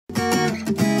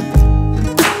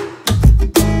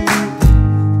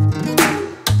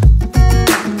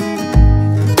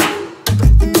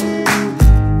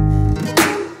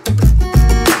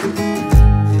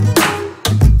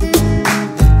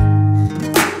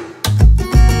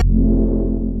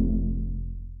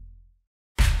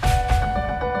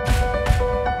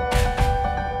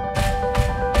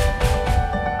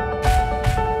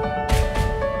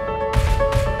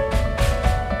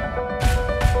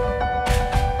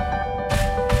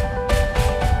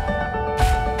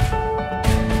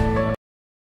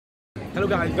Hello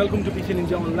guys, welcome to PC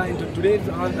Ninja Online. So today's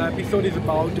episode is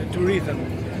about tourism.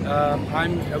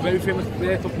 I'm a very famous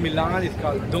place of Milan. It's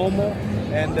called Duomo,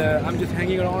 and I'm just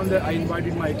hanging around. I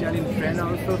invited my Italian friend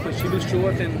also, so she will show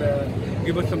us and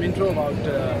give us some intro about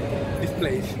this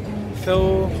place.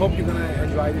 So hope you're gonna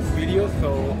enjoy this video.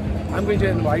 So I'm going to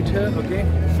invite her, okay?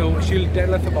 So she'll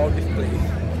tell us about this place.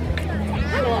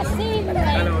 Allora, sempre!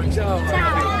 Hello, ciao!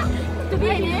 Ciao! Tutto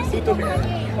bene? Tutto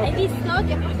bene. Hai visto?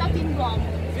 Ti ho portato in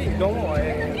Duomo. Sì, Duomo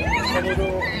è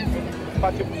un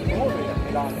spazio più nuovo a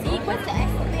Milano. Sì, questo è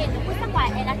stupendo. Questa qua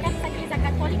è la terza chiesa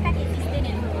cattolica che esiste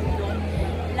nel mondo.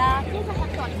 La chiesa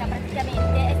cattolica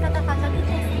praticamente è stata fatta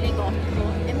tutta in stile gotico.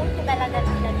 È molto bella da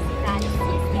visitare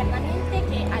sia esternamente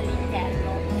che all'interno.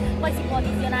 Poi si può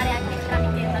visionare anche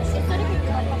tramite un ascensore che ti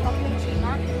porta proprio in cima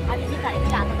a visitare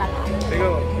Milano dall'alto.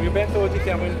 Io penso oggi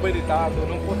siamo un po' in ritardo,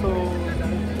 non posso...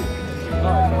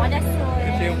 No, adesso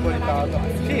sei un po' in ritardo.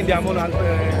 Sì, andiamo un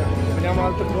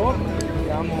altro giorno,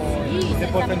 vediamo se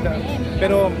posso entrare.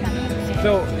 Però,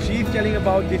 so she's telling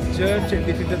about this church, and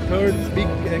this is the third big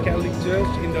Catholic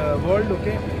church in the world,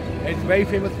 okay? It's a very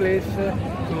famous place.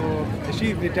 So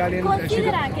she's Italian.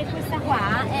 Considera che questa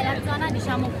qua è la zona,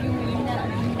 diciamo, più di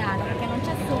Milano, perché non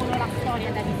c'è solo la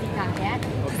storia da visitare,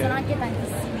 ci sono anche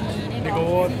tantissimi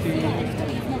negozi. Il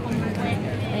turismo comunque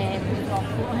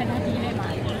purtroppo è da dire, ma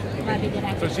va a vedere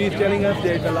anche. So she's telling us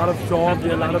there's a lot of shops,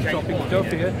 there's a lot of shopping stuff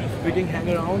here. We can hang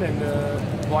around and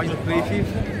watch the places,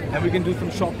 and we can do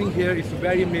some shopping here. It's a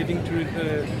very amazing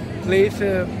place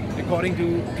according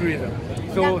to tourism.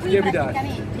 So here with us.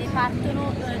 Praticamente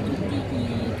partono tutti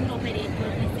i tour operator,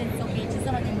 nel senso che ci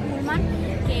sono dei pullman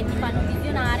che ti fanno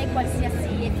visionare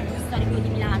qualsiasi effetto storico di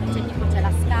Milano, cioè tipo c'è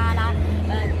la Scala,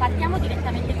 partiamo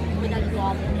direttamente comunque dal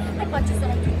Duomo e poi ci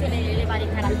sono tutte le varie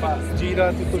caratteristiche.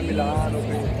 Gira tutto il Milano.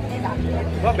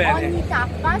 Esatto. Va bene. Ogni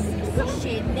tappa si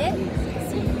scende,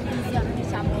 si visiona,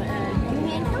 diciamo, il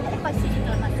monumento e poi si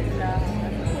ritorna sul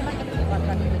pullman che ti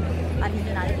porta a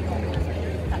visionare di nuovo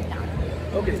l'Italia.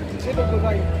 Ok, c'è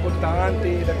qualcosa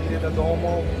importante da dire da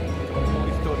Duomo,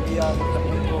 di storia,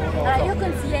 Allora, io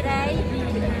consiglierei di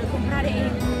comprare un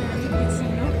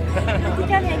libricino,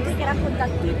 praticamente che racconta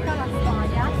tutta la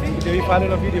storia. Sì, devi fare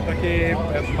una video perché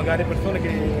magari persone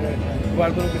che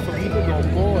guardano questo video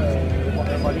dopo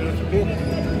vogliono sapere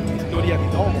la storia di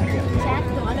Duomo.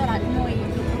 Certo, allora noi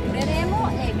lo procureremo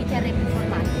e vi terremo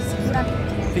informati, sicuramente.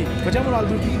 Sì, facciamo un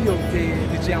altro video che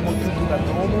diciamo tutto da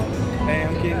Duomo e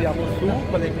anche andiamo su,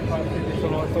 quelle che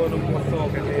sono un po' so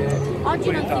perché...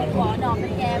 Oggi non si può, no,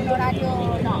 perché è un orario,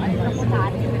 no, è troppo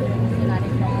tardi per funzionare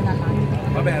il Duomo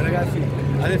dall'alto. Va bene ragazzi,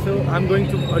 adesso I'm going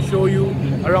to show you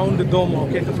around the Duomo,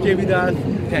 ok? So stay with us,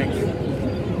 thanks.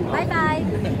 Bye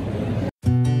bye!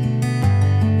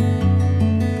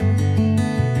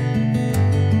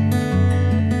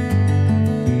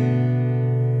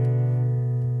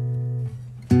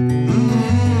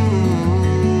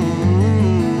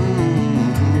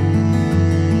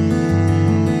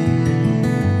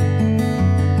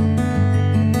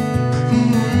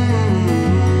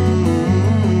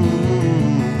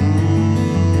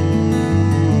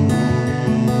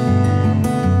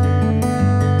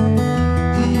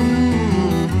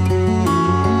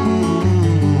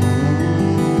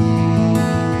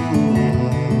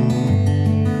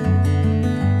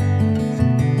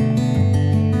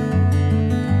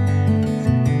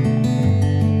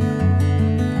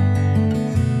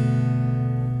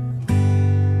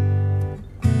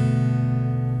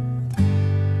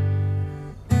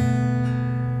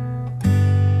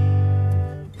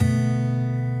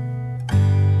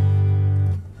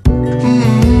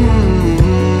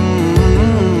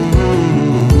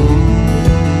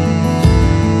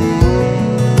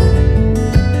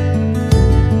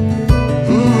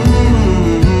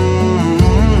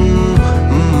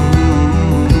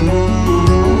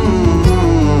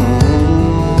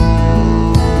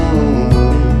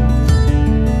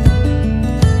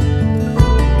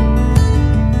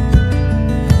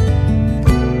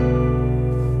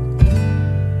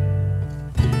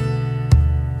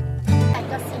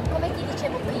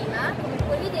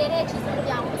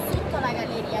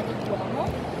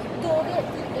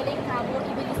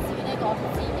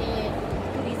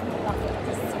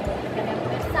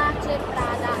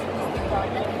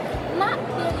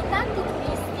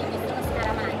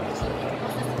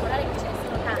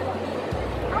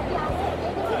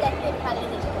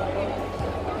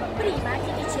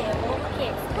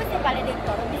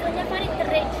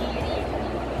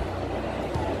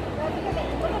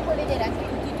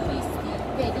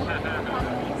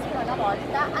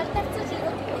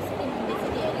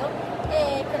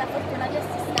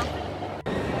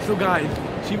 So guys,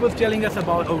 she was telling us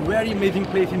about a very amazing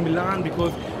place in Milan,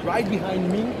 because right behind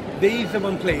me there is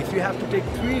one place. You have to take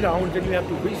 3 rounds and you have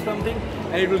to wish something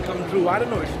and it will come true. I don't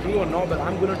know if it's true or not, but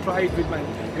I'm gonna try it with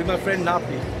my friend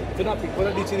Napi. So Napi, cosa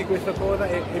dici di questa cosa?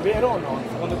 È vero o no?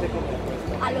 Secondo te com'è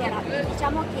questo? Allora,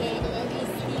 diciamo che i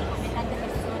visti, come tante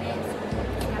persone,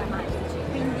 sono scaramantici,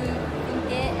 quindi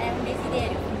finché è un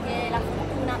desiderio, finché la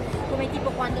fortuna, come tipo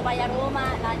quando vai a Roma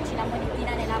lanci la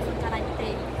monetina nella fontana di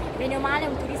Trevi, bene o male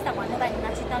un turista quando va in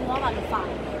una città nuova lo fa,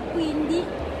 quindi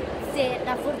se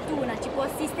la fortuna ci può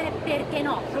assistere, perché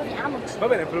no? Proviamoci. Va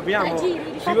bene, proviamo.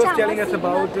 She was telling us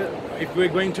about if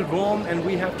we're going to Rome and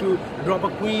we have to drop a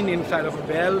queen inside of a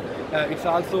bell, it's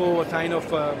also a sign of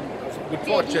good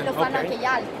fortune. Lo fanno anche gli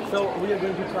altri. So we are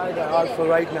going to try that also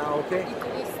right now, okay?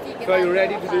 So are you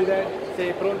ready to do that?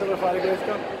 Sei pronto per fare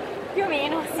questo? Più o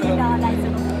meno, sì, no, dai,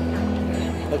 sono pronta.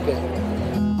 Ok.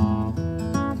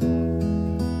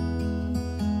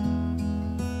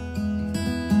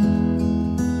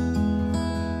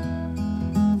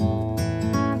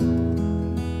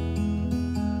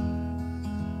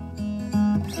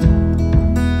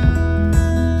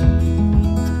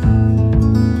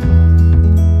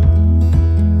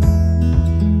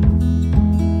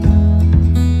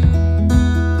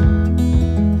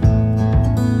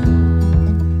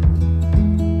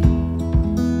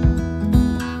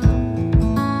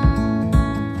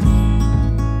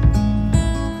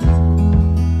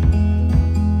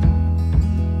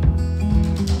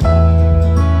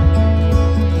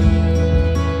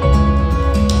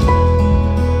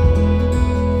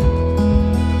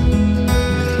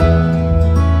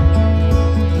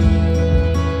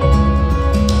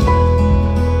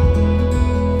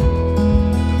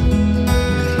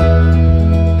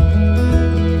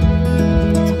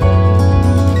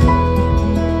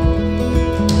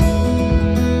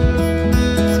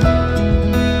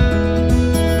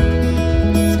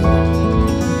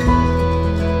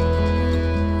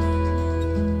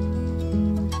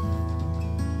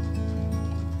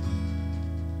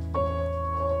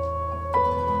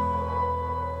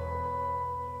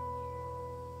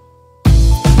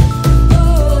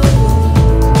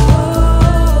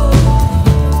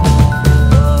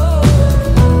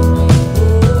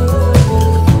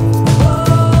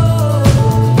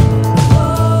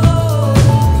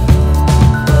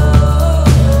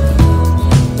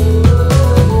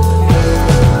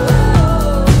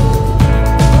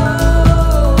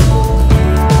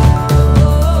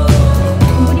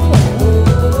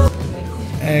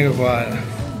 Ecco qua.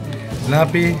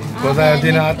 Napi, cosa hai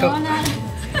ordinato?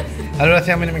 Allora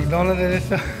siamo in McDonald's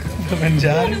adesso per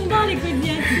mangiare. Non vale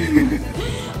così attimo.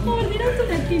 Ho ordinato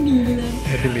un Happy Meal.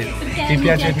 Happy Meal. Ti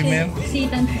piace il Happy Meal? Sì,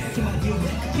 tantissimo.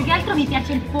 Più che altro mi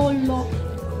piace il pollo.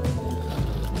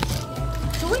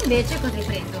 Tu invece cosa hai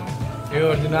preso? Io ho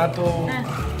ordinato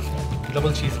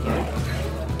double cheeseburger.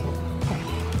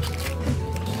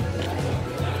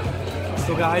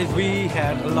 So guys, we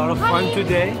had a lot of fun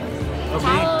today.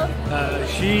 Okay,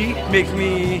 she makes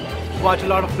me watch a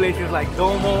lot of places like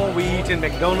Duomo. We eat in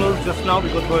McDonald's just now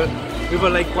because we were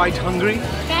like quite hungry.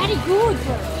 Very good.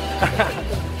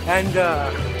 And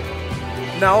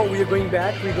now we are going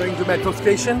back. We're going to metro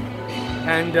station,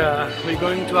 and we're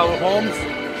going to our homes.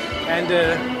 And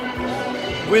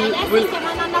we'll stiamo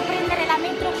andando a prendere la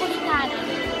metropolitana.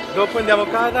 dopo andiamo a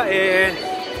casa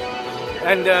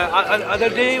and other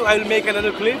day I'll make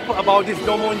another clip about this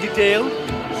Duomo in detail.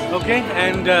 Okay,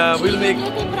 and we'll make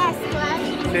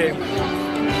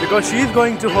because she's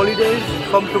going to holidays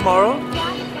from tomorrow,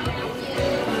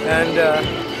 and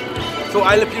so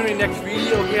I'll appear in next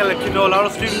video. Okay, I'll let you know a lot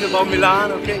of things about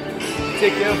Milan. Okay,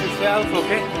 take care of yourself.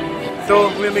 Okay,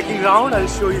 so we're making round. I'll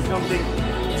show you something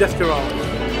just around.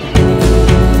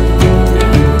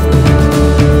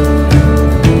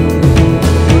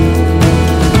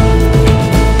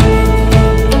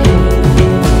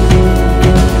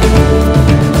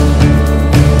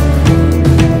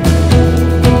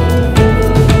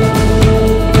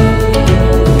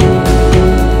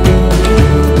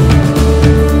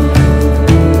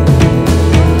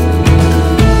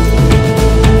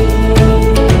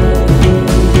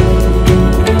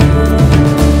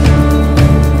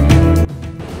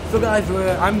 Guys,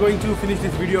 I'm going to finish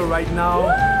this video right now.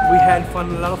 We had a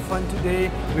lot of fun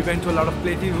today. We went to a lot of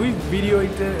places. We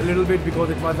videoed it a little bit because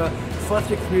it was a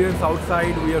first experience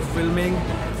outside. We are filming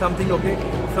something, okay?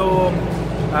 So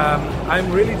I'm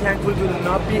really thankful to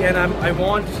Napi, and I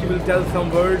want she will tell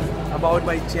some words about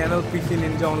my channel PC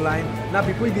Ninja Online.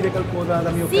 Napi, puoi dire qualcosa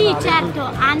dal mio canale? Sì, certo,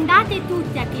 andate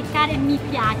tutti a cliccare mi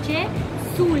piace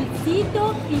sul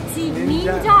sito PC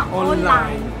Ninja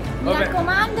Online. Mi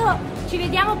raccomando, ci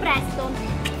vediamo presto.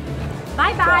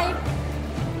 Bye bye!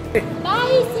 Ciao.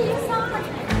 Bye, see you soon!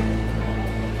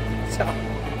 Ciao.